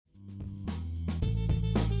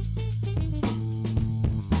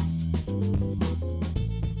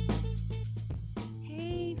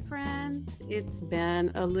It's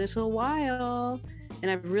been a little while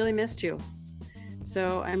and I've really missed you.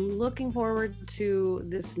 So I'm looking forward to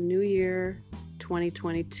this new year,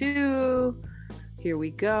 2022. Here we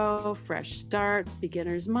go. Fresh start,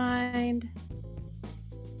 beginner's mind.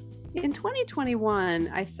 In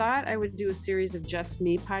 2021, I thought I would do a series of Just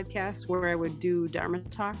Me podcasts where I would do Dharma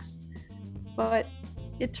talks. But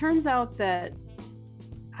it turns out that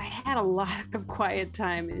I had a lot of quiet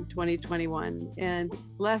time in 2021 and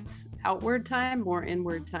less outward time, more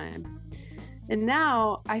inward time. And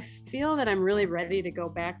now I feel that I'm really ready to go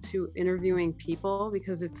back to interviewing people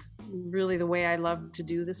because it's really the way I love to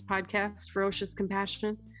do this podcast, Ferocious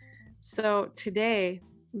Compassion. So today,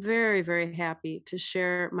 very, very happy to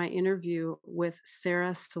share my interview with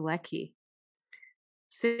Sarah Selecki.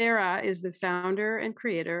 Sarah is the founder and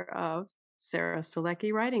creator of Sarah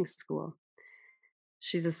Selecki Writing School.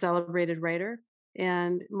 She's a celebrated writer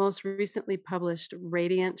and most recently published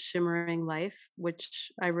Radiant Shimmering Life,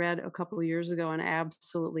 which I read a couple of years ago and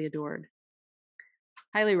absolutely adored.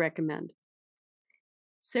 Highly recommend.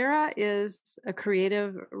 Sarah is a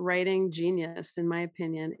creative writing genius, in my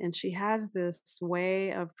opinion, and she has this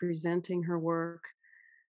way of presenting her work,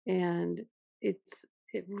 and it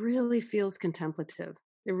really feels contemplative.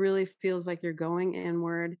 It really feels like you're going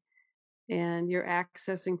inward and you're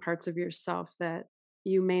accessing parts of yourself that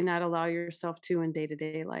you may not allow yourself to in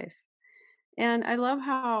day-to-day life. And I love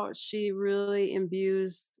how she really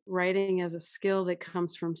imbues writing as a skill that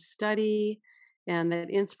comes from study and that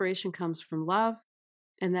inspiration comes from love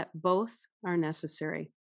and that both are necessary.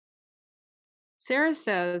 Sarah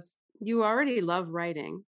says, you already love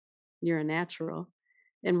writing, you're a natural,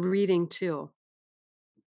 and reading too.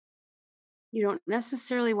 You don't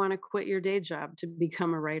necessarily want to quit your day job to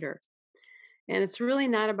become a writer. And it's really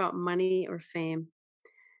not about money or fame.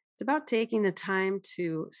 It's about taking the time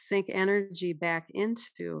to sink energy back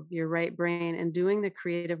into your right brain and doing the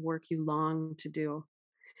creative work you long to do.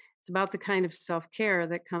 It's about the kind of self-care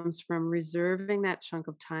that comes from reserving that chunk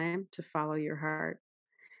of time to follow your heart.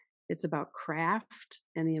 It's about craft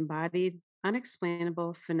and the embodied,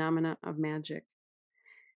 unexplainable phenomena of magic.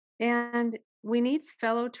 And we need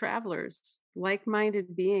fellow travelers,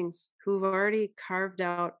 like-minded beings who've already carved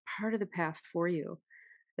out part of the path for you,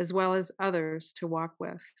 as well as others to walk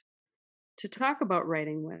with, to talk about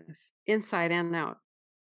writing with, inside and out.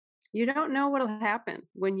 You don't know what'll happen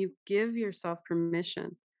when you give yourself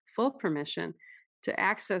permission, full permission, to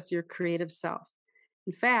access your creative self.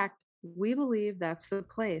 In fact, we believe that's the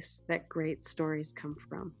place that great stories come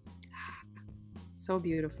from. So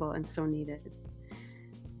beautiful and so needed.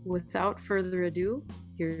 Without further ado,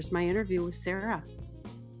 here's my interview with Sarah.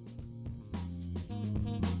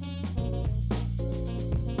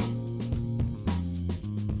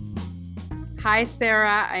 Hi,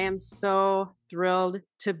 Sarah. I am so thrilled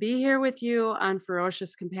to be here with you on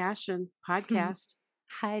Ferocious Compassion podcast.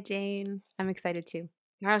 Hi, Jane. I'm excited too.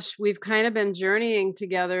 Gosh, we've kind of been journeying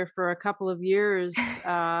together for a couple of years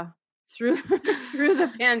through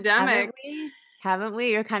the pandemic. Haven't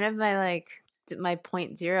we? You're kind of my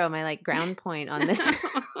point zero, my ground point on this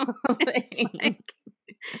thing.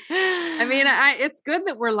 I mean, it's good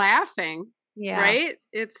that we're laughing. Yeah. Right?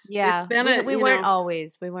 It's been we weren't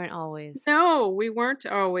always. No, we weren't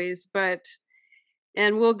always,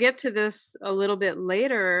 and we'll get to this a little bit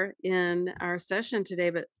later in our session today,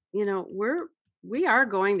 but we are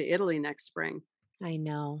going to Italy next spring. I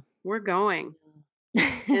know. We're going.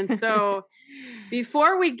 And so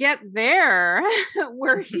before we get there,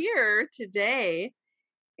 we're here today.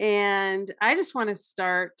 And I just want to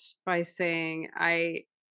start by saying I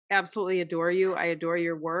absolutely adore you. I adore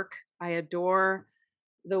your work. I adore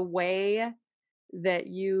the way that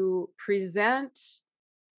you present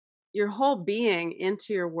your whole being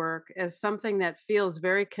into your work as something that feels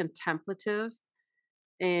very contemplative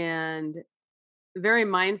and very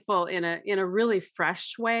mindful in a really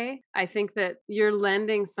fresh way. I think that you're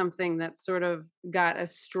lending something that's sort of got a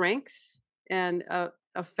strength and a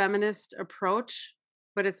feminist approach,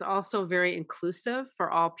 but it's also very inclusive for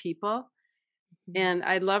all people. And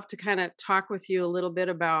I'd love to kind of talk with you a little bit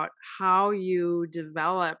about how you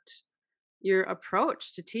developed your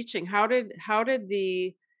approach to teaching. How did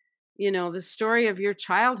the story of your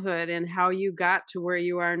childhood and how you got to where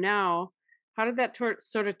you are now, how did that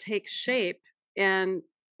sort of take shape and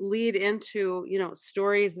lead into,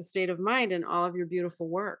 Stories, the State of Mind, and all of your beautiful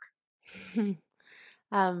work?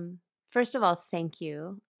 First of all, thank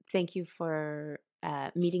you. Thank you for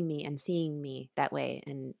meeting me and seeing me that way.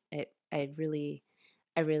 And I really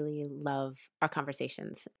love our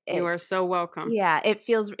conversations. You are so welcome. Yeah, it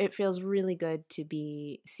feels really good to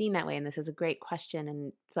be seen that way. And this is a great question.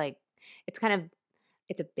 And it's kind of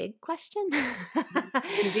It's a big question.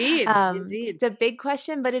 Indeed, indeed. It's a big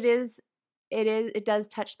question, but it does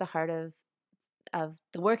touch the heart of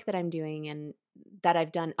the work that I'm doing and that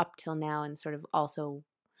I've done up till now, and sort of also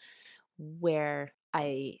where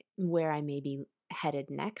I may be headed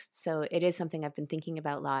next. So it is something I've been thinking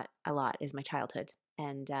about a lot is my childhood,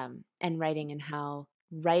 and writing, and how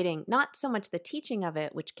writing, not so much the teaching of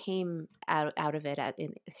it, which came out of it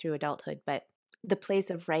through adulthood, but the place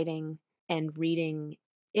of writing and reading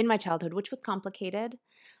in my childhood, which was complicated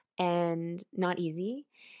and not easy.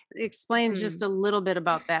 Explain just Hmm. a little bit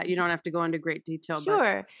about that. You don't have to go into great detail, but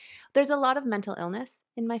Sure. There's a lot of mental illness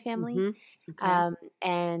in my family. mhm. Okay.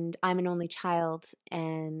 And I'm an only child,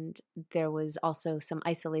 and there was also some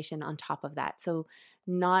isolation on top of that. So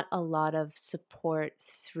not a lot of support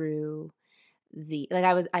through the like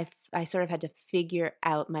I sort of had to figure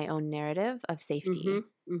out my own narrative of Mhm. safety.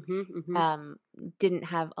 Mhm. Mhm. Um, didn't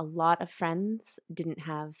have a lot of friends, didn't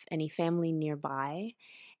have any family nearby,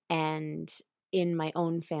 and in my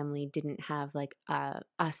own family didn't have like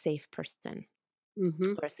a safe person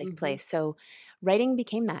Mhm. or a safe Mhm. place. So writing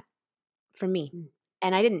became that for me. Mm.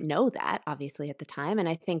 And I didn't know that obviously at the time. And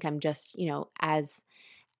I think I'm just,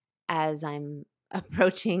 as I'm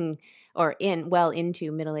approaching or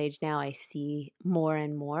into middle age now, I see more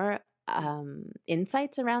and more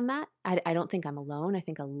insights around that. I don't think I'm alone. I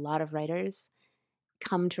think a lot of writers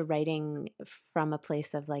come to writing from a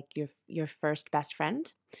place of like your first best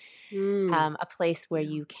friend, Mm. a place where Yeah.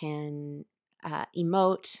 you can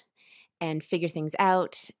emote and figure things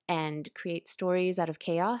out and create stories out of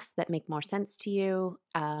chaos that make more sense to you.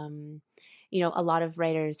 A lot of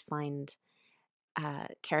writers find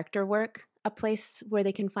character work a place where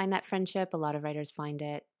they can find that friendship. A lot of writers find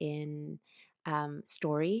it in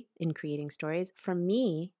in creating stories. For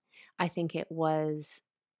me, I think it was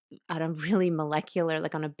on a really molecular,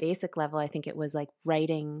 like on a basic level, I think it was like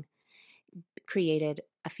writing created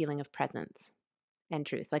a feeling of presence and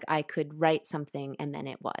truth. Like I could write something and then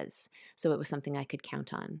it was. So it was something I could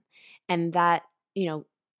count on. And that, you know,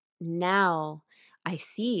 now I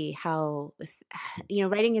see how,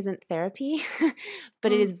 writing isn't therapy,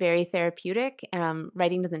 but it Mm. is very therapeutic.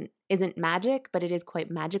 Writing isn't magic, but it is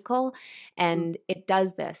quite magical, Mm. and it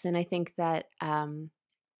does this. And I think that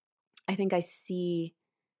I think I see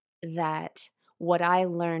that what I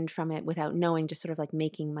learned from it without knowing, just sort of like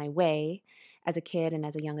making my way as a kid and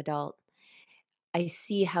as a young adult, I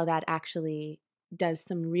see how that actually does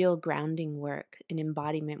some real grounding work and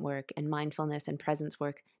embodiment work and mindfulness and presence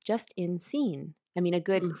work just in scene. I mean,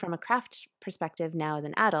 Mm. from a craft perspective now as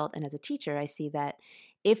an adult and as a teacher, I see that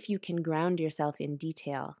if you can ground yourself in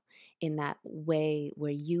detail in that way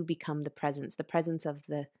where you become the presence of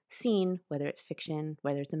the scene, whether it's fiction,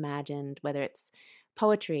 whether it's imagined, whether it's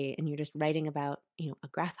poetry, and you're just writing about, a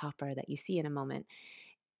grasshopper that you see in a moment,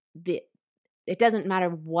 the it doesn't matter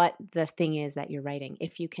what the thing is that you're writing.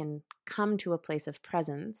 If you can come to a place of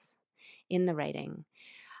presence in the writing,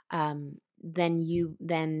 then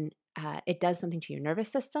it does something to your nervous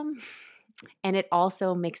system, and it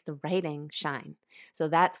also makes the writing shine. So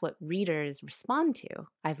that's what readers respond to.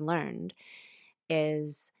 I've learned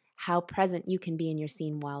is how present you can be in your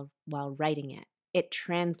scene while writing it. It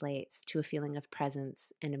translates to a feeling of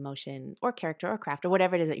presence and emotion or character or craft or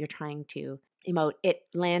whatever it is that you're trying to emote. It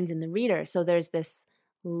lands in the reader. So there's this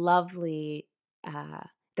lovely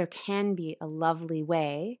there can be a lovely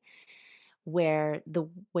way where the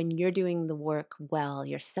when you're doing the work well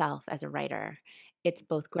yourself as a writer, it's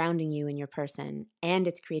both grounding you in your person, and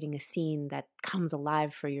it's creating a scene that comes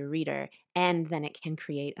alive for your reader, and then it can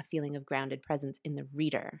create a feeling of grounded presence in the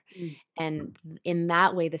reader. Mm. And in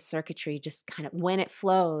that way, the circuitry just kind of, when it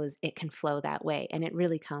flows, it can flow that way, and it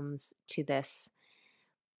really comes to this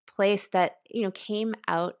place that came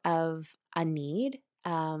out of a need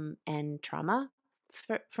and trauma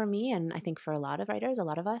for me, and I think for a lot of writers, a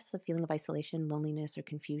lot of us, a feeling of isolation, loneliness, or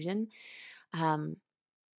confusion. um,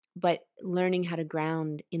 but learning how to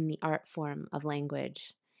ground in the art form of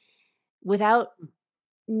language without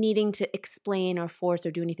needing to explain or force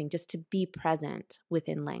or do anything, just to be present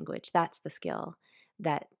within language. That's the skill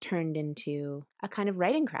that turned into a kind of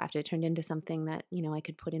writing craft. It turned into something that I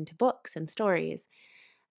could put into books and stories.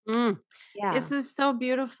 Mm. Yeah. This is so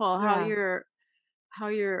beautiful how Yeah.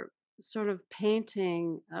 you're sort of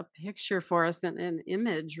painting a picture for us, and an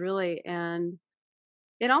image really. And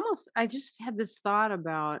it almost, I just had this thought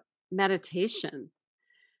about meditation,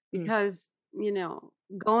 Mm. because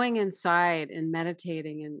going inside and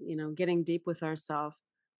meditating and getting deep with ourselves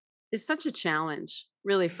is such a challenge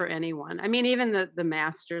really for anyone. I mean, even the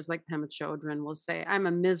masters like Pema Chodron will say, I'm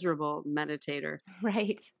a miserable meditator.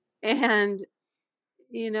 Right. And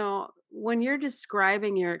you know when you're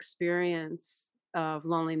describing your experience of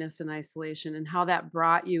loneliness and isolation and how that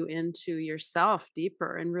brought you into yourself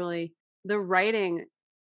deeper, and really the writing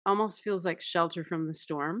almost feels like shelter from the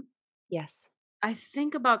storm. Yes. I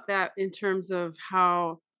think about that in terms of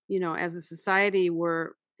how, as a society, we're,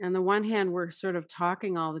 on the one hand, we're sort of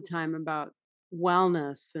talking all the time about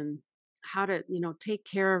wellness and how to, take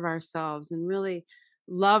care of ourselves and really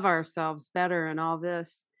love ourselves better and all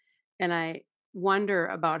this. And I wonder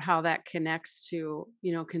about how that connects to,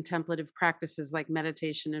 contemplative practices like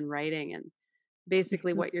meditation and writing and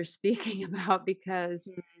basically Mhm. what you're speaking about, because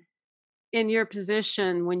Mm. in your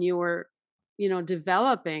position when you were,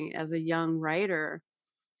 developing as a young writer,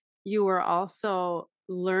 you were also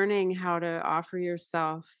learning how to offer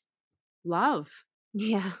yourself love.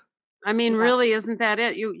 Yeah. I mean, Yeah. really, isn't that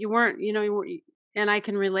it? You weren't, and I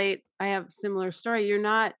can relate. I have similar story. You're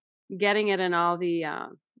not getting it in all the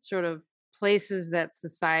sort of places that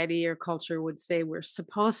society or culture would say we're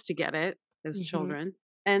supposed to get it as Mhm. children.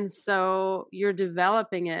 And so you're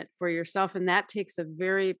developing it for yourself, and that takes a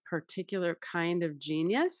very particular kind of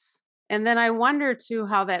genius. And then I wonder too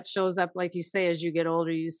how that shows up, like you say, as you get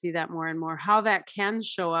older, you see that more and more, how that can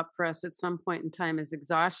show up for us at some point in time as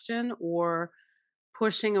exhaustion or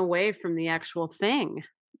pushing away from the actual thing,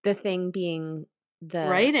 The thing being the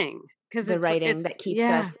writing, because the writing that keeps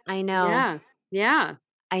yeah, us. I know. yeah, yeah.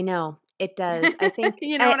 I know. It does. I think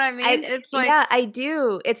You know what I mean? It's like yeah, I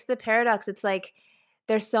do. It's the paradox. It's like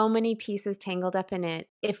there's so many pieces tangled up in it.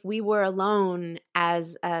 If we were alone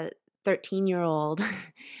as a 13-year-old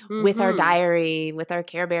with our mhm, diary, with our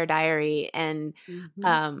Care Bear diary, and mhm,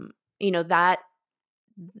 um, that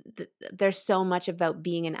there's so much about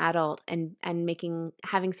being an adult and making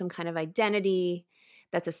having some kind of identity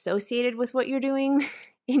that's associated with what you're doing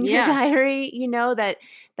in your yes. diary,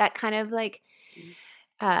 that kind of like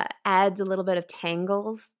adds a little bit of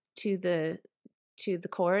tangles to the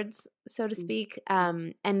chords, so to Mhm, speak.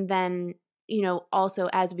 And then, also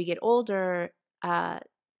as we get older, uh,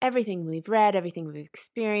 everything we've read, everything we've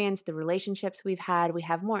experienced, the relationships we've had, we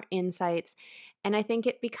have more insights. And I think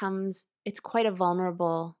it's quite a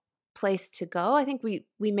vulnerable place to go. I think we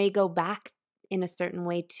may go back in a certain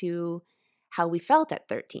way to how we felt at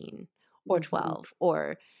 13 or mhm. 12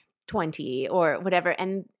 or 20 or whatever.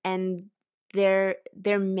 And there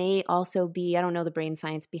may also be, I don't know the brain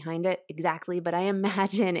science behind it exactly, but I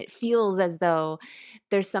imagine it feels as though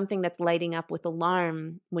there's something that's lighting up with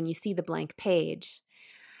alarm when you see the blank page,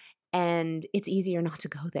 and it's easier not to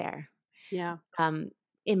go there. Yeah. um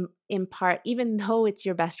in part, even though it's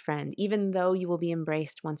your best friend, even though you will be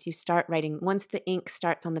embraced once you start writing, once the ink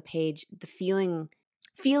starts on the page, feeling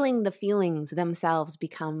the feelings themselves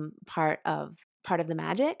become part of the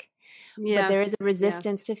magic. But there is Yes, a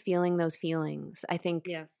resistance yes, to feeling those feelings, I think.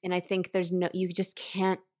 yes. And I think there's no, you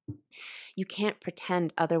can't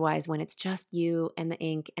pretend otherwise when it's just you and the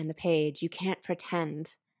ink and the page. You can't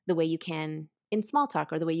pretend the way you can in small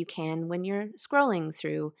talk, or the way you can when you're scrolling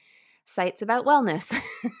through sites about wellness,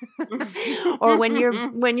 or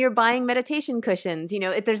when you're buying meditation cushions.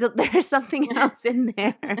 There's something else in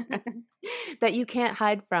there that you can't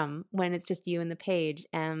hide from when it's just you and the page.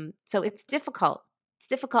 So it's difficult,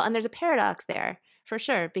 and there's a paradox there for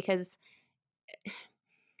sure, because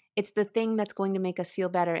it's the thing that's going to make us feel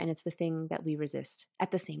better, and it's the thing that we resist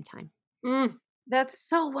at the same time. Mm, that's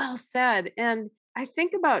so well said. And I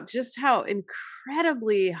think about just how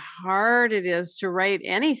incredibly hard it is to write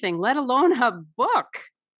anything, let alone a book.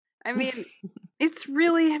 I mean, it's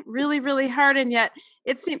really, really, really hard. And yet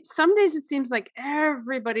it seems some days it seems like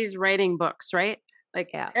everybody's writing books, right? Like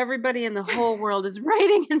Yeah. everybody in the whole world is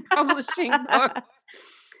writing and publishing books.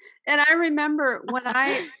 And I remember when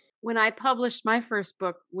I published my first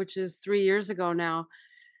book, which is 3 years ago now,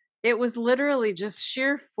 it was literally just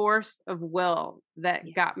sheer force of will that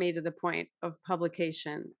Yeah. got me to the point of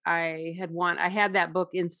publication. I had that book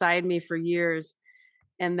inside me for years,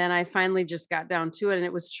 and then I finally just got down to it, and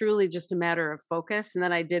it was truly just a matter of focus. And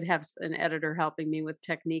then I did have an editor helping me with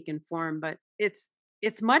technique and form, but it's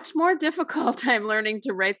much more difficult. I'm learning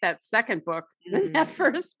to write that second book than that Mm.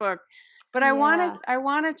 first book. But Yeah. I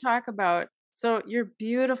want to talk about, so your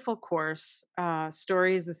beautiful course,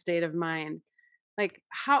 story is a state of mind. Like,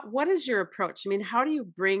 what is your approach? I mean, how do you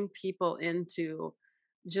bring people into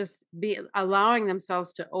just be allowing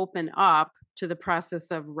themselves to open up to the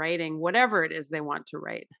process of writing whatever it is they want to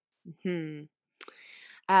write? Hmm.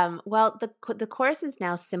 Well, the course is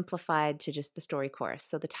now simplified to just the story course.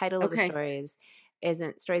 So the title of the Okay. story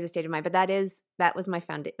isn't "Story is a State of Mind," but that was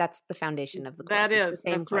that's the foundation of the That course. It's the is.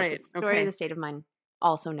 same That's course. right. It's "Story is a Okay. State of Mind,"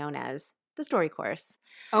 also known as the story course.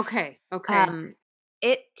 Okay. Okay. Um,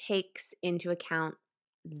 it takes into account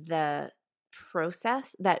the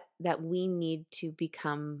process that we need to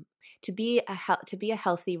become to be a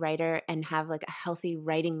healthy writer and have like a healthy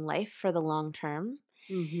writing life for the long term.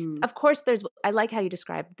 Mm-hmm. Of course, I like how you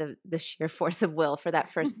described the sheer force of will for that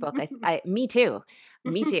first book. I me too,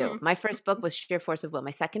 me too. My first book was sheer force of will.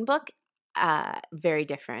 My second book, very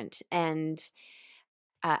different, and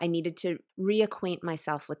I needed to reacquaint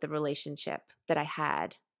myself with the relationship that I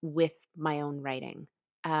had with my own writing,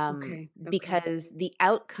 Okay. Okay. because the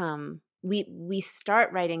outcome we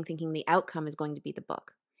start writing thinking the outcome is going to be the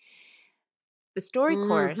book. The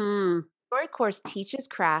Mm-hmm. story course teaches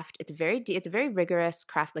craft. It's a very rigorous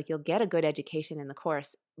craft. Like you'll get a good education in the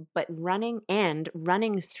course, but running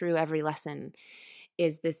through every lesson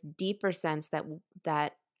is this deeper sense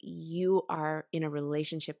that you are in a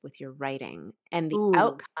relationship with your writing, and the Ooh.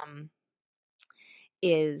 outcome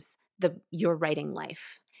is your writing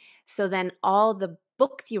life. So then all the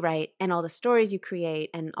books you write and all the stories you create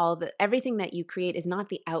and everything that you create is not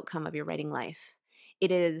the outcome of your writing life.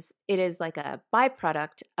 It is like a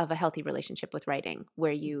byproduct of a healthy relationship with writing,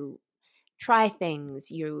 where you try things,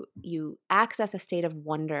 you access a state of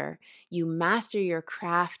wonder, you master your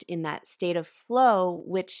craft in that state of flow,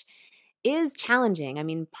 which is challenging. I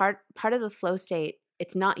mean, part of the flow state,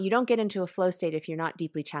 it's not you don't get into a flow state if you're not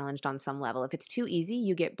deeply challenged on some level. If it's too easy,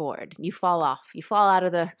 you get bored. You fall off. You fall out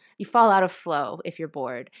of flow if you're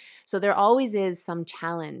bored. So there always is some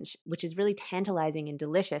challenge, which is really tantalizing and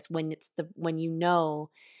delicious when you know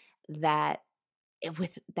that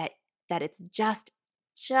with that it's just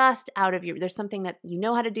out of there's something that you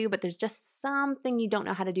know how to do, but there's just something you don't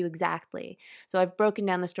know how to do exactly. So I've broken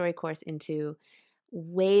down the story course into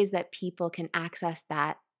ways that people can access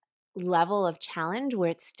that level of challenge where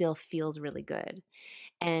it still feels really good.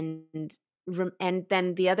 And and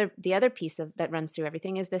then the other piece of that runs through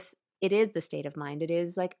everything is this: it is the state of mind. It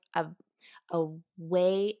is like a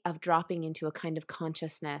way of dropping into a kind of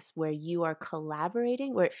consciousness where you are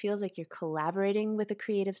collaborating, where it feels like you're collaborating with a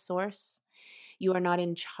creative source. You are not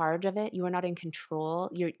in charge of it. You are not in control.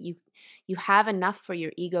 You have enough for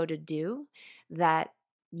your ego to do that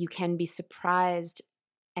you can be surprised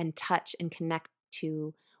and touch and connect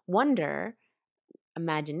to wonder,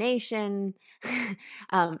 imagination,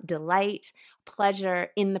 delight, pleasure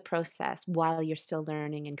in the process while you're still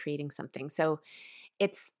learning and creating something. So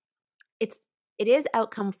it's it's it is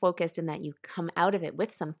outcome focused in that you come out of it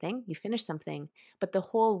with something, you finish something, but the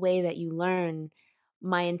whole way that you learn,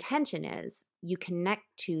 my intention is you connect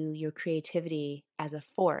to your creativity as a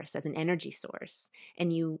force, as an energy source,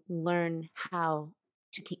 and you learn how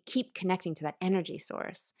to keep connecting to that energy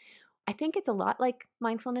source. I think it's a lot like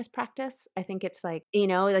mindfulness practice. I think it's like,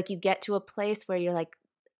 like you get to a place where you're like,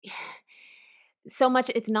 so much,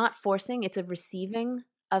 it's not forcing, it's a receiving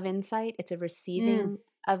of insight, it's a Mm. receiving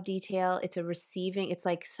of detail, it's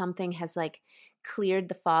like something has like cleared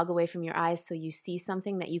the fog away from your eyes so you see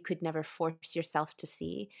something that you could never force yourself to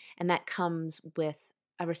see, and that comes with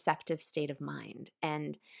a receptive state of mind.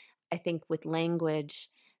 And I think with language,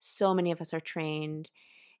 so many of us are trained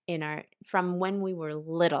from when we were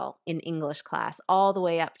little in English class all the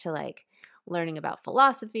way up to like learning about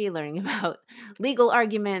philosophy, learning about legal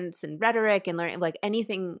arguments and rhetoric, and learning like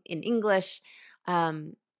anything in English.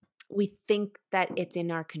 Um, we think that it's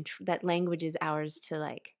in our control, that language is ours to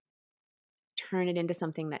like turn it into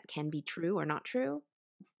something that can be true or not true.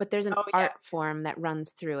 But there's an Oh yeah. art form that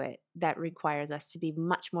runs through it that requires us to be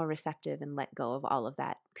much more receptive and let go of all of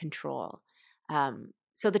that control.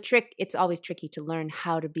 So it's always tricky to learn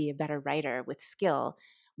how to be a better writer with skill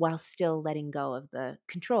while still letting go of the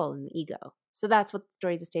control and the ego. So that's what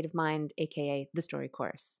Stories: A State of Mind, aka the story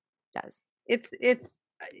course, does. It's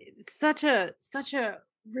such a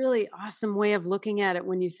really awesome way of looking at it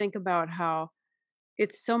when you think about how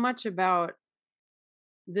it's so much about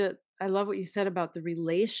the I love what you said about the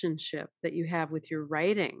relationship that you have with your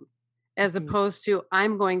writing, as Mhm. opposed to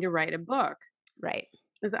I'm going to write a book. Right.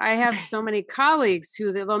 Because I have so many colleagues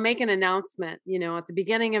who they'll make an announcement, at the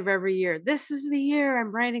beginning of every year. This is the year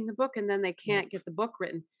I'm writing the book, and then they Right. can't get the book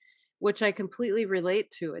written, which I completely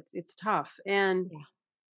relate to. It's tough, and Yeah.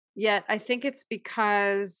 yet I think it's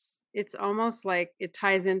because it's almost like it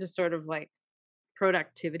ties into sort of like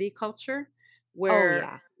productivity culture, Oh where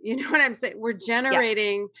yeah. you know what I'm saying. Yep.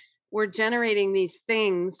 We're generating these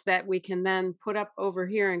things that we can then put up over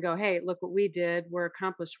here and go, hey, look what we did. We're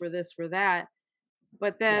accomplished. We're this. We're that.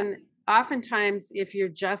 But Yep. then oftentimes, if you're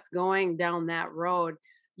just going down that road,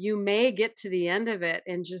 you may get to the end of it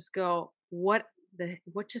and just go, what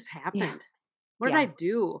just Yeah. happened? What did I Yeah.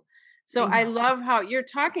 do? So I I know. love how you're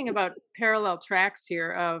talking about parallel tracks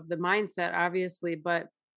here of the mindset, obviously, but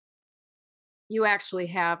you actually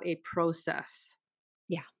have a process.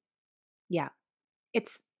 Yeah.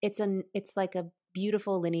 It's like a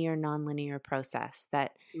beautiful linear, nonlinear process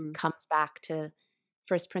that Mm. comes back to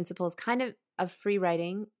first principles, kind of free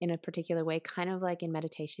writing in a particular way, kind of like in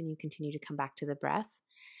meditation, you continue to come back to the breath.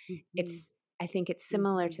 Mhm. It's I think it's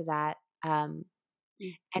similar Mhm. to that. Mm.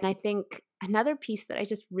 And I think another piece that I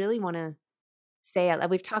just really want to say out loud,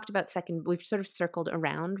 we've sort of circled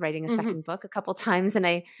around writing a Mhm. second book a couple times, and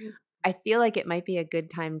Mm. I feel like it might be a good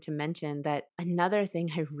time to mention that another thing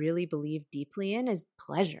I really believe deeply in is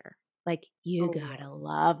pleasure. Like you Oh, gotta yes.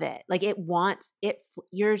 love it. Like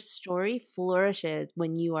your story flourishes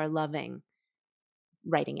when you are loving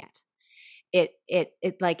writing it.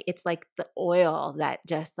 It's like the oil that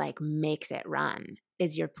just like makes it run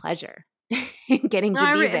is your pleasure getting No,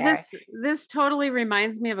 to be there. this totally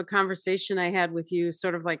reminds me of a conversation I had with you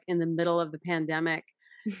sort of like in the middle of the pandemic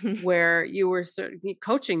where you were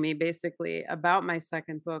coaching me basically about my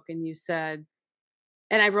second book, and you said,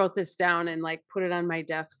 and I wrote this down and like put it on my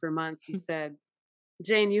desk for months. You said,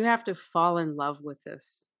 "Jane, you have to fall in love with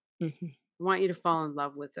this. Mhm. I want you to fall in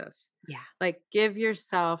love with this. Yeah, Like give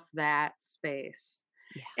yourself that space."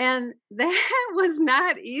 yeah. And that was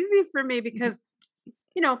not easy for me because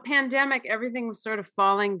pandemic, everything was sort of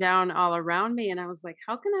falling down all around me. And I was like,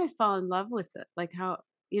 how can I fall in love with it? Like, how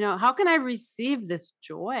can I receive this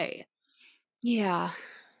joy? Yeah.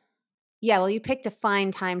 Yeah, well, you picked a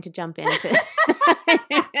fine time to jump into.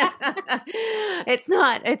 It's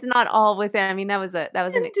not all within. I mean, that was an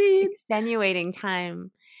Indeed. extenuating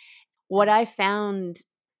time. What Mm. I found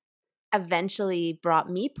eventually brought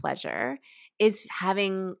me pleasure is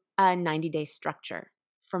having a 90-day structure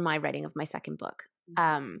for my writing of my second book.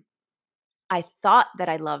 Um, I thought that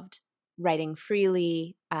I loved writing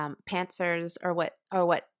freely, pantsers or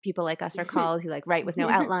what people like us are called, who like write with no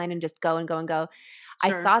outline and just go and go and go. I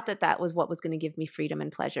Sure. thought that that was what was going to give me freedom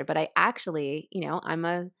and pleasure, but I actually, I'm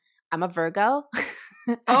a Virgo.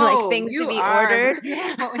 I like Oh, things to you be are a ordered.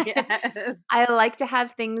 Virgo. Yes. I like to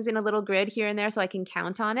have things in a little grid here and there so I can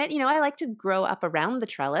count on it. I like to grow up around the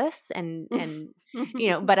trellis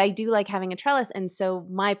but I do like having a trellis, and so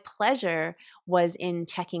my pleasure was in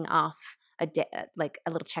checking off a day, like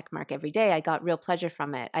a little check mark every day. I got real pleasure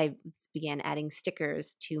from it. I began adding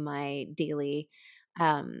stickers to my daily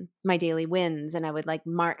wins, and I would like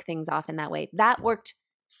mark things off in that way. That worked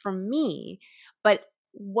for me, but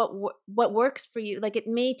what works for you, like it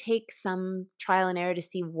may take some trial and error to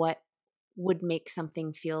see what would make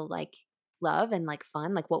something feel like love and like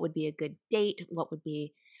fun. Like what would be a good date? What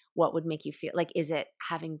would make you feel like, is it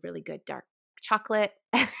having really good dark chocolate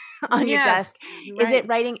on your desk? Yes. Is it Right.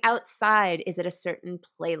 writing outside? Is it a certain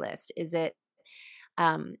playlist? Is it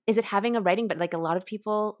having a writing, but like a lot of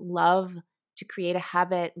people love to create a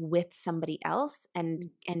habit with somebody else, and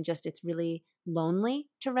just it's really lonely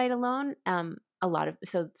to write alone. A lot of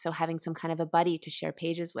so having some kind of a buddy to share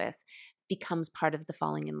pages with becomes part of the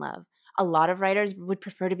falling in love. A lot of writers would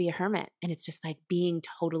prefer to be a hermit, and it's just like being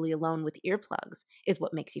totally alone with earplugs is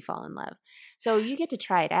what makes you fall in love. So you get to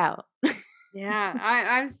try it out. Yeah.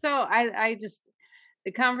 I just,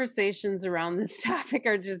 the conversations around this topic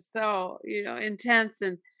are just so, intense.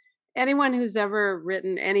 And anyone who's ever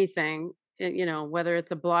written anything, whether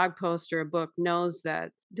it's a blog post or a book, knows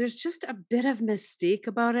that there's just a bit of mystique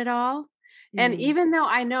about it all. And Mm. even though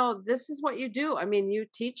I know this is what you do, I mean, you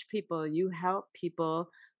teach people, you help people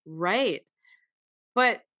write,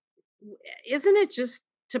 but isn't it just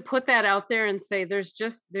to put that out there and say there's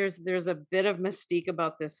a bit of mystique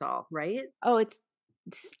about this all, right? Oh, it's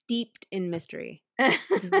steeped in mystery.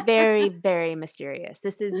 It's very, very mysterious.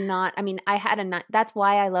 This is not, I mean, that's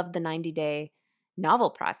why I love the 90-day novel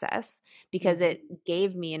process, because Mhm. it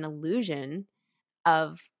gave me an illusion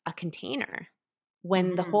of a container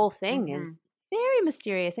when the Mhm. whole thing Mhm. is very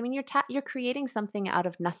mysterious. I mean, you're creating something out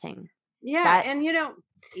of nothing. Yeah, That and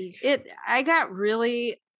if I got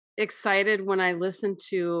really excited when I listened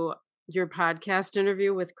to your podcast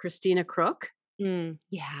interview with Christina Crook, yeah,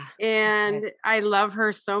 it's good. and I love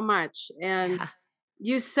her so much. And Yeah.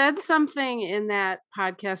 you said something in that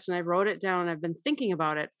podcast, and I wrote it down, and I've been thinking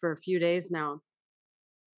about it for a few days now.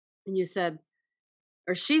 And you said,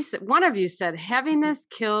 or she said, one of you said, Mhm. heaviness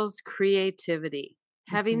kills creativity.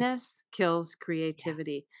 Mhm. Heaviness kills Yeah.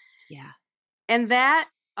 creativity. Yeah. And that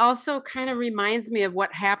also kind of reminds me of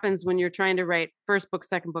what happens when you're trying to write first book,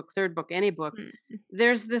 second book, third book, any book. Mm.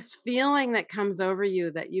 There's this feeling that comes over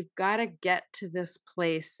you that you've got to get to this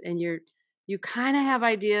place, and you kind of have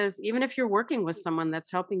ideas, even if you're working with someone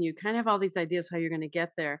that's helping you, kind of have all these ideas how you're going to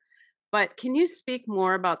get there. But can you speak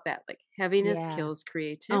more about that? Like heaviness Yeah. kills Oh my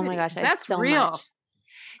creativity, gosh, because I have that's so real. much.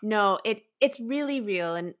 No, it's really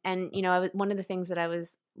real, and one of the things that I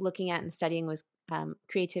was looking at and studying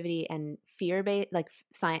creativity and fear based, like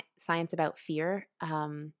science about fear,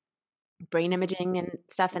 brain imaging and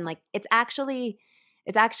stuff, and like it's actually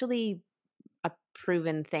a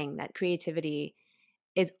proven thing that creativity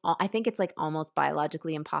is. I think it's like almost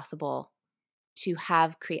biologically impossible to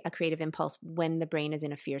have a creative impulse when the brain is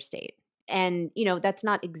in a fear state. And that's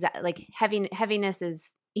not exact, like heaviness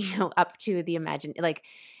is up to the imagine, like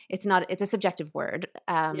it's a subjective word,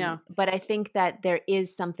 Yeah. but I think that there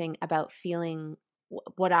is something about feeling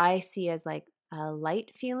what I see as like a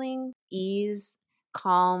light feeling, ease,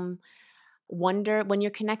 calm, wonder. When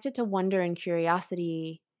you're connected to wonder and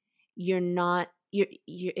curiosity, you're not you're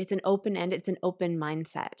it's an open end, it's an open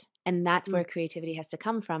mindset, and that's where creativity has to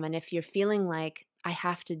come from. And if you're feeling like I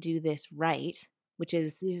have to do this right, which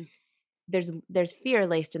is Yeah. there's fear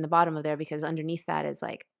laced in the bottom of there, because underneath that is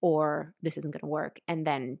like, or this isn't going to work, and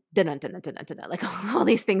then dun, dun, dun, dun, dun, dun, like all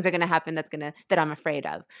these things are going to happen that I'm afraid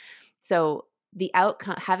of. So the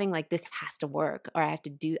outcome, having like this has to work, or I have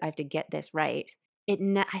to get this right,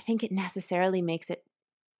 I think it necessarily makes it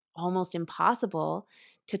almost impossible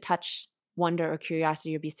to touch wonder or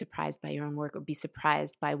curiosity, or be surprised by your own work, or be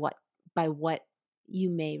surprised by what you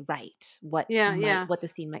may write, Yeah. what the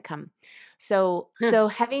scene might come. So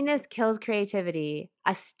heaviness kills creativity.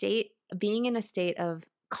 Being in a state of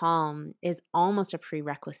calm is almost a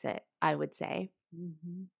prerequisite, I would say.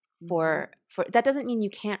 For that doesn't mean you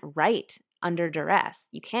can't write under duress.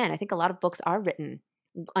 You can. I think a lot of books are written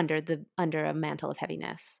under a mantle of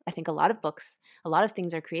heaviness. I think a lot of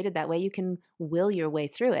things are created that way. You can will your way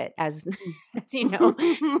through it, as you know.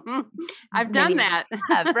 I've done that.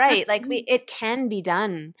 Have, right? Like it can be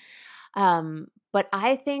done. But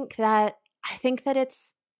I think that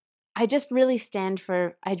it's. I'd really stand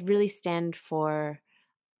for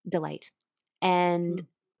delight and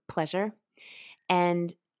pleasure.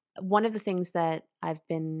 And one of the things that I've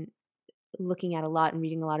been looking at a lot and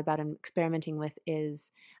reading a lot about and experimenting with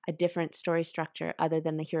is a different story structure other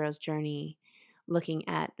than the hero's journey, looking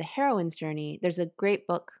at the heroine's journey. There's a great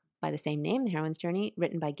book by the same name, The Heroine's Journey,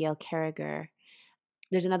 written by Gail Carriger.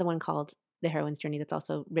 There's another one called The Heroine's Journey that's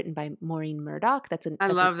also written by Maureen Murdoch. I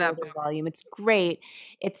love that book. Volume. It's great.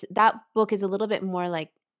 That book is a little bit more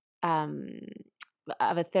like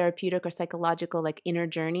of a therapeutic or psychological, like inner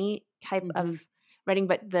journey type of writing.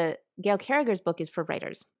 But the Gail Carriger's book is for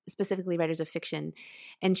writers, specifically writers of fiction.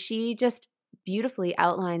 And she just beautifully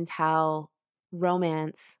outlines how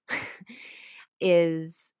romance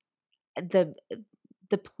is the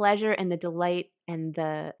pleasure and the delight and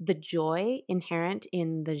the joy inherent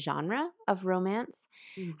in the genre of romance,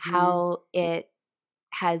 how it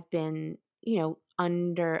has been,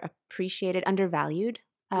 underappreciated, undervalued.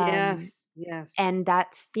 Yes. And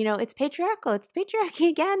that's, it's patriarchal. It's patriarchy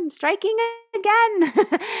again, striking again.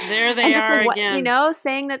 There they are again.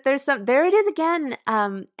 Saying that there it is again.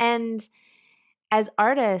 And as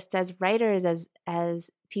artists, as writers,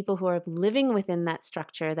 as people who are living within that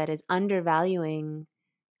structure that is undervaluing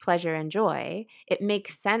pleasure and joy, it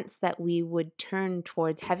makes sense that we would turn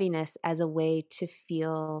towards heaviness as a way to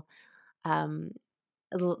feel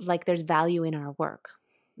like there's value in our work.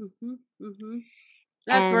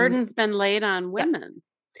 That burden's been laid on women.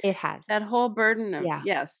 It has. That whole burden of,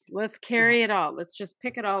 yes, let's carry it all. Let's just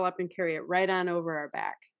pick it all up and carry it right on over our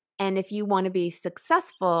back. And if you want to be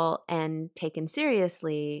successful and taken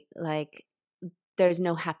seriously, like there's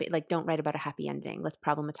no happy, like don't write about a happy ending. Let's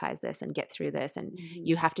problematize this and get through this. And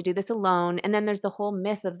you have to do this alone. And then there's the whole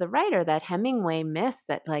myth of the writer, that Hemingway myth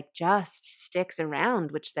that like just sticks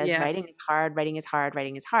around, which says writing is hard, writing is hard,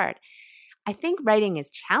 writing is hard. I think writing is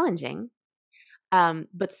challenging.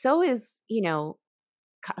 But so is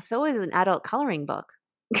an adult coloring book.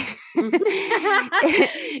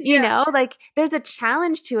 Like there's a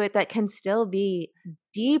challenge to it that can still be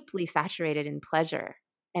deeply saturated in pleasure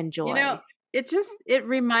and joy. It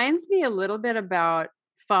reminds me a little bit about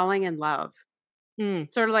falling in love.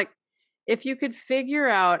 Sort of like if you could figure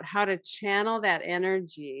out how to channel that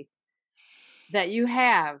energy that you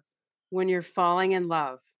have when you're falling in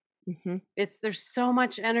love. There's so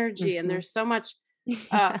much energy and there's so much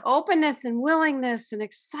openness and willingness and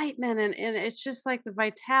excitement, and it's just like the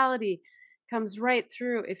vitality comes right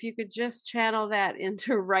through. If you could just channel that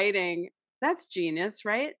into writing, that's genius,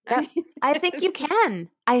 right? Yep. I think you can.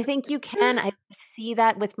 I see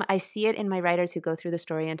that I see it in my writers who go through the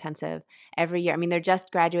story intensive every year. I mean, they're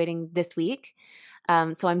just graduating this week.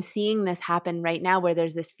 So I'm seeing this happen right now, where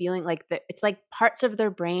there's this feeling like it's like parts of their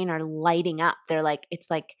brain are lighting up. They're like, it's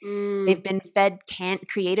like they've been fed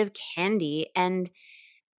creative candy. And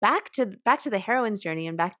back to the heroine's journey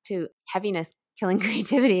and back to heaviness killing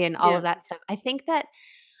creativity and all of that stuff. I think that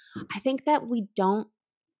we don't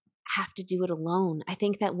have to do it alone. I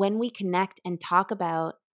think that when we connect and talk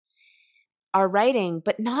about our writing,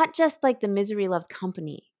 but not just like the misery loves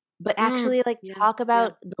company, but actually like Yeah. talk Yeah.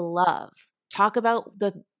 about the love, talk about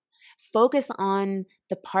the focus on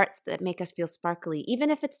the parts that make us feel sparkly, even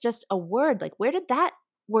if it's just a word. Like, where did that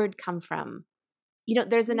word come from? You know,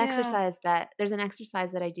 there's an Yeah. exercise that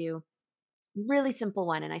I do, really simple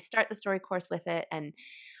one, and I start the story course with it, and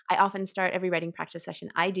I often start every writing practice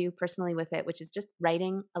session I do personally with it, which is just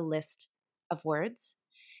writing a list of words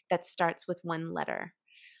that starts with one letter.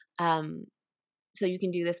 Um, so you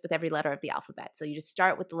can do this with every letter of the alphabet. So you just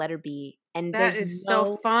start with the letter B, and That is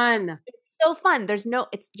so fun. it's so fun.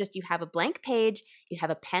 It's just you have a blank page, you have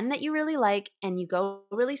a pen that you really like, and you go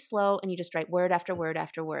really slow and you just write word after word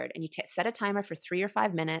after word. And you set a timer for 3 or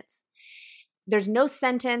 5 minutes. There's no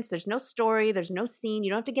sentence, there's no story, there's no scene.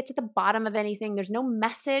 You don't have to get to the bottom of anything. There's no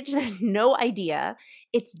message, there's no idea.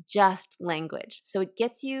 It's just language. So it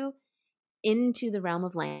gets you into the realm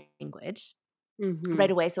of language right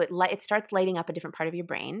away. So it starts lighting up a different part of your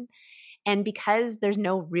brain. And because there's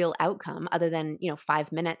no real outcome other than,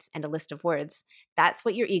 5 minutes and a list of words, that's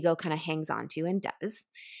what your ego kind of hangs on to and does,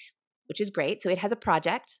 which is great. So it has a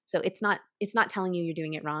project. So it's not telling you you're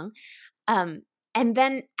doing it wrong. And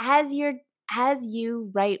then as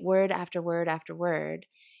you write word after word after word,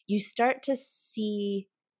 you start to see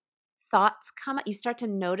thoughts come up. You start to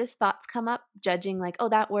notice thoughts come up, judging like, oh,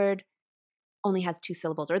 that word only has 2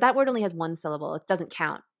 syllables, or that word only has 1 syllable. It doesn't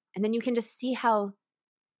count. And then you can just see how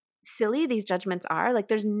silly these judgments are. Like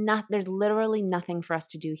there's literally nothing for us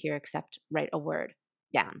to do here except write a word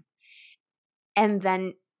down. And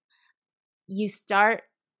then you start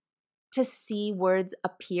to see words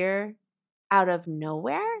appear out of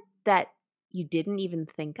nowhere that you didn't even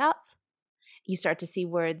think up. You start to see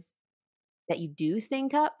words that you do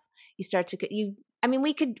think up.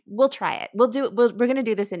 We'll try it. We'll do it. We're going to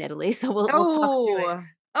do this in Italy. So we'll talk through it.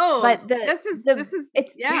 But this is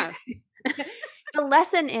yeah. The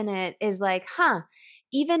lesson in it is like,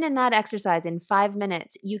 even in that exercise in 5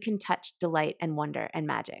 minutes, you can touch delight and wonder and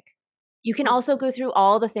magic. You can also go through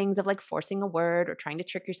all the things of like forcing a word or trying to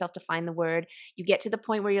trick yourself to find the word. You get to the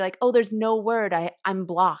point where you're like, oh, there's no word. I'm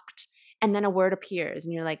blocked. And then a word appears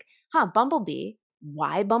and you're like, bumblebee.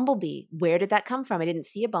 Why bumblebee? Where did that come from? I didn't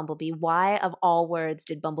see a bumblebee. Why of all words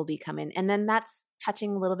did bumblebee come in? And then that's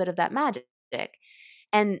touching a little bit of that magic.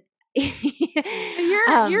 And you're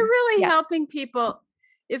really helping people.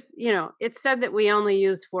 If it's said that we only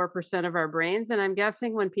use 4% of our brains, and I'm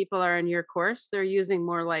guessing when people are in your course, they're using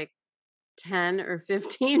more like 10 or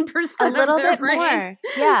 15% a little of their bit brains. More.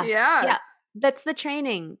 Yeah. Yes. Yeah. That's the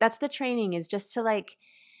training. Is just to like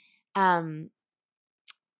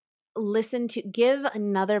listen to, give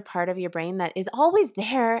another part of your brain that is always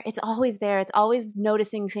there. It's always there. It's always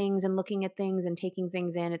noticing things and looking at things and taking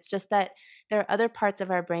things in. It's just that there are other parts of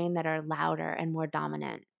our brain that are louder and more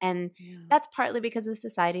dominant. And that's partly because of the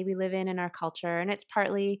society we live in our culture. And it's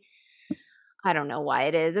partly, I don't know why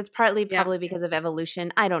it is. It's partly probably because of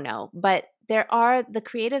evolution. I don't know. But there are the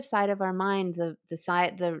creative side of our mind, the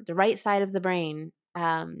right side of the brain,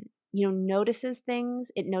 notices things.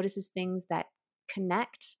 It notices things that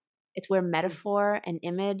connect. It's where metaphor and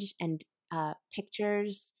image and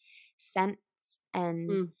pictures, sense,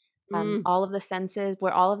 and all of the senses,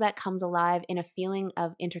 where all of that comes alive in a feeling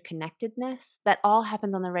of interconnectedness, that all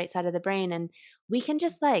happens on the right side of the brain. And we can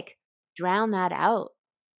just like drown that out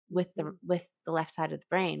with the left side of the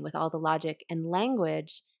brain, with all the logic and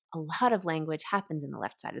language. A lot of language happens in the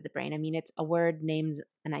left side of the brain. I mean, it's a word names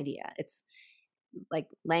an idea. It's like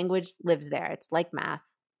language lives there. It's like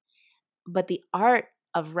math. But the art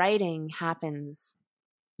of writing happens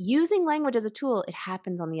using language as a tool. It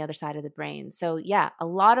happens on the other side of the brain. So yeah, a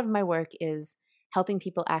lot of my work is helping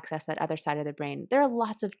people access that other side of the brain. There are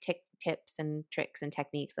lots of tips and tricks and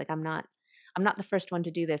techniques. Like I'm not the first one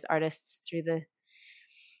to do this. Artists through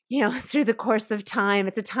the course of time,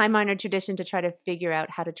 it's a time-honored tradition to try to figure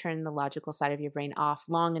out how to turn the logical side of your brain off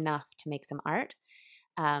long enough to make some art.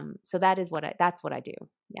 So that's what I do.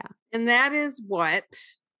 Yeah. And that is what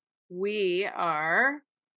we are,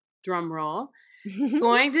 drum roll,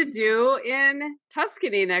 going to do in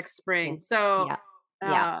Tuscany next spring. So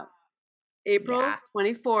April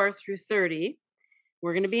 24 through 30,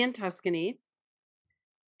 we're going to be in Tuscany,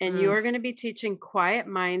 and you're going to be teaching quiet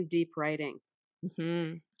mind, deep writing.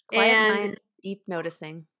 Quiet mind, deep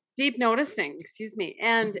noticing. Deep noticing, excuse me.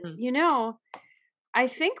 And I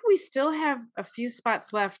think we still have a few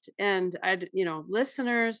spots left, and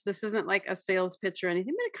listeners, this isn't like a sales pitch or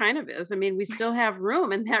anything, but it kind of is. I mean, we still have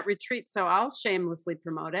room in that retreat, so I'll shamelessly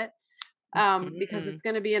promote it because it's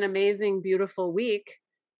going to be an amazing, beautiful week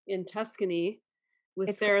in Tuscany. with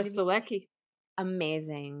It's going Sarah to be Selecki.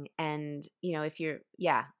 amazing. And,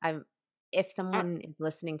 if Uh, someone is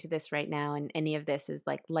listening to this right now and any of this is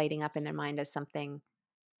like lighting up in their mind as something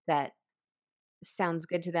that sounds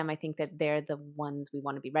good to them, I think that they're the ones we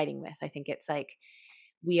want to be writing with. I think it's like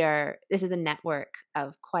this is a network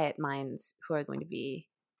of quiet minds who are going to be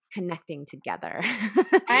connecting together.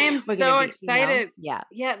 I am We're going to so be, excited. yeah,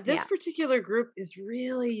 Yeah, this yeah. particular group is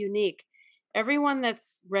really unique. Everyone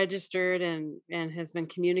that's registered and has been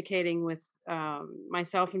communicating with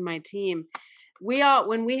myself and my team, we all,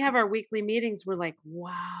 when we have our weekly meetings, we're like,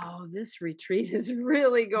 wow, this retreat is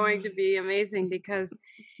really going to be amazing, because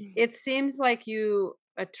it seems like you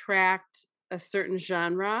attract a certain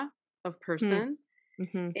genre of person.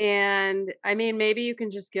 Mm-hmm. And I mean, maybe you can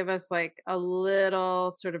just give us like a little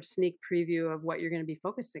sort of sneak preview of what you're going to be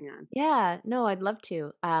focusing on. Yeah, no, I'd love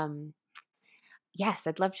to. Yes,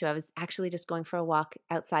 I'd love to. I was actually just going for a walk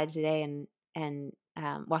outside today and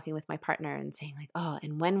walking with my partner and saying like, oh,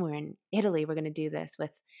 and when we're in Italy, we're going to do this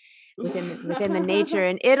within the nature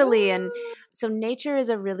in Italy. And so nature is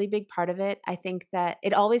a really big part of it. I think that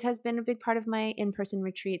it always has been a big part of my in-person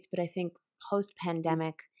retreats, but I think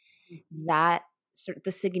post-pandemic, that sort of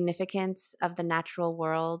the significance of the natural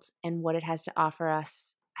world and what it has to offer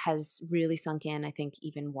us has really sunk in, I think,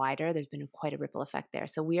 even wider. There's been quite a ripple effect there.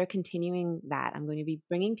 So we are continuing that. I'm going to be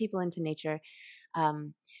bringing people into nature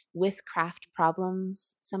with craft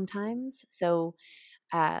problems sometimes. So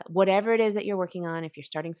whatever it is that you're working on, if you're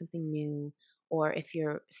starting something new, or if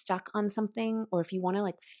you're stuck on something, or if you want to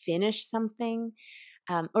like finish something,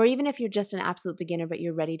 or even if you're just an absolute beginner but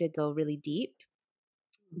you're ready to go really deep,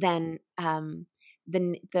 then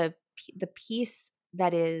the piece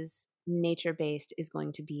that is nature based is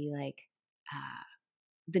going to be like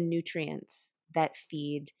the nutrients that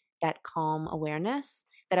feed that calm awareness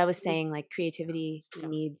that I was saying. Like creativity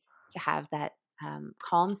needs to have that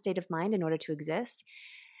calm state of mind in order to exist.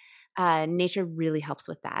 Nature really helps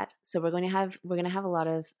with that. So we're going to have a lot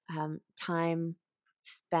of time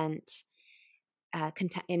spent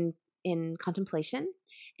in contemplation,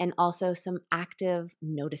 and also some active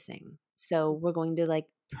noticing. So we're going to like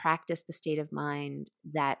practice the state of mind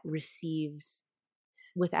that receives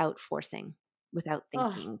without forcing, without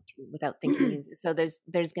Oh. thinking. So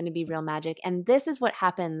there's going to be real magic. And this is what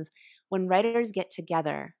happens when writers get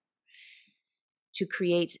together to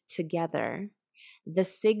create together. The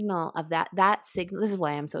signal of that signal, this is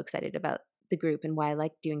why I'm so excited about the group and why I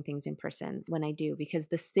like doing things in person when I do, because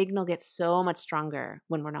the signal gets so much stronger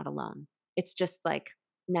when we're not alone. It's just like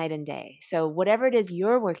night and day. So whatever it is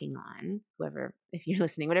you're working on, whoever, if you're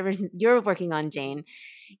listening, whatever you're working on, Jane,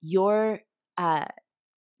 your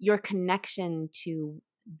connection to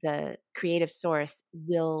the creative source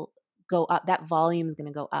will go up. That volume is going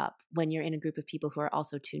to go up when you're in a group of people who are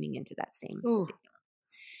also tuning into that same Ooh, signal.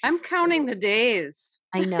 I'm counting the days.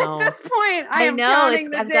 I know. At this point, I am know. counting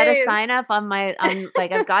the I've days. got to sign up on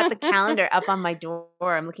like I've got the calendar up on my door.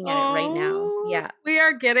 I'm looking at it right now. Yeah. We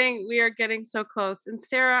are getting so close. And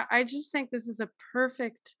Sarah, I just think this is a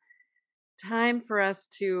perfect time for us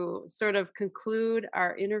to sort of conclude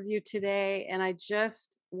our interview today. And I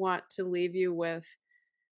just want to leave you with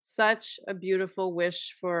such a beautiful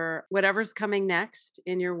wish for whatever's coming next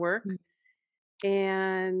in your work.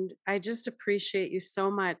 And I just appreciate you so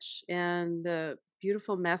much and the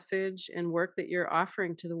beautiful message and work that you're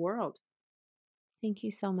offering to the world. Thank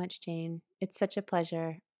you so much, Jane. It's such a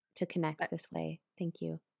pleasure to Uh, connect this way. Thank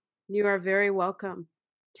you. You are very welcome.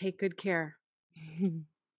 Take good care.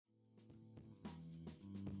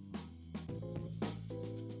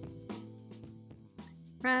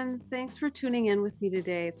 Friends, thanks for tuning in with me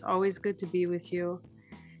today. It's always good to be with you.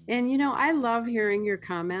 And I love hearing your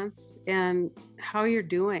comments and how you're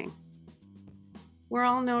doing. We're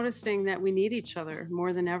all noticing that we need each other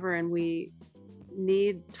more than ever, and we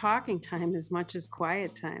need talking time as much as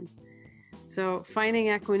quiet time. So finding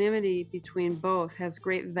equanimity between both has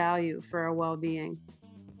great value for our well-being.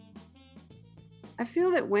 I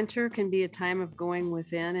feel that winter can be a time of going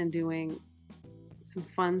within and doing some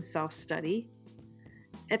fun self-study.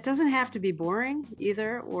 It doesn't have to be boring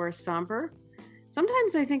either or somber.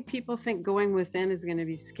 Sometimes I think people think going within is going to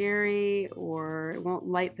be scary, or it won't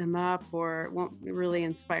light them up, or it won't really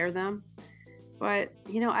inspire them. But,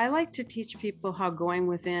 I like to teach people how going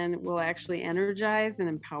within will actually energize and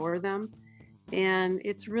empower them. And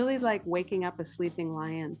it's really like waking up a sleeping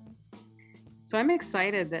lion. So I'm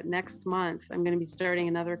excited that next month I'm going to be starting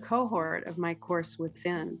another cohort of my course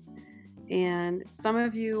Within. And some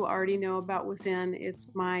of you already know about Within. It's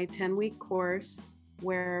my 10-week course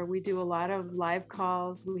where we do a lot of live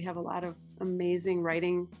calls. We have a lot of amazing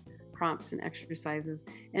writing prompts and exercises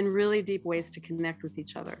and really deep ways to connect with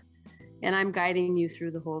each other. And I'm guiding you through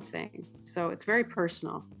the whole thing. So it's very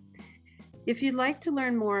personal. If you'd like to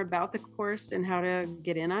learn more about the course and how to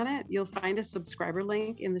get in on it, you'll find a subscriber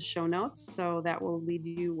link in the show notes. So that will lead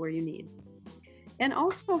you where you need. And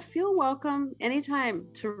also feel welcome anytime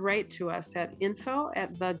to write to us at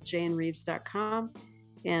info@thejanereeves.com.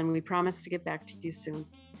 And we promise to get back to you soon.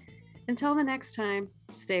 Until the next time,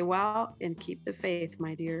 stay well and keep the faith,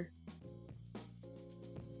 my dear.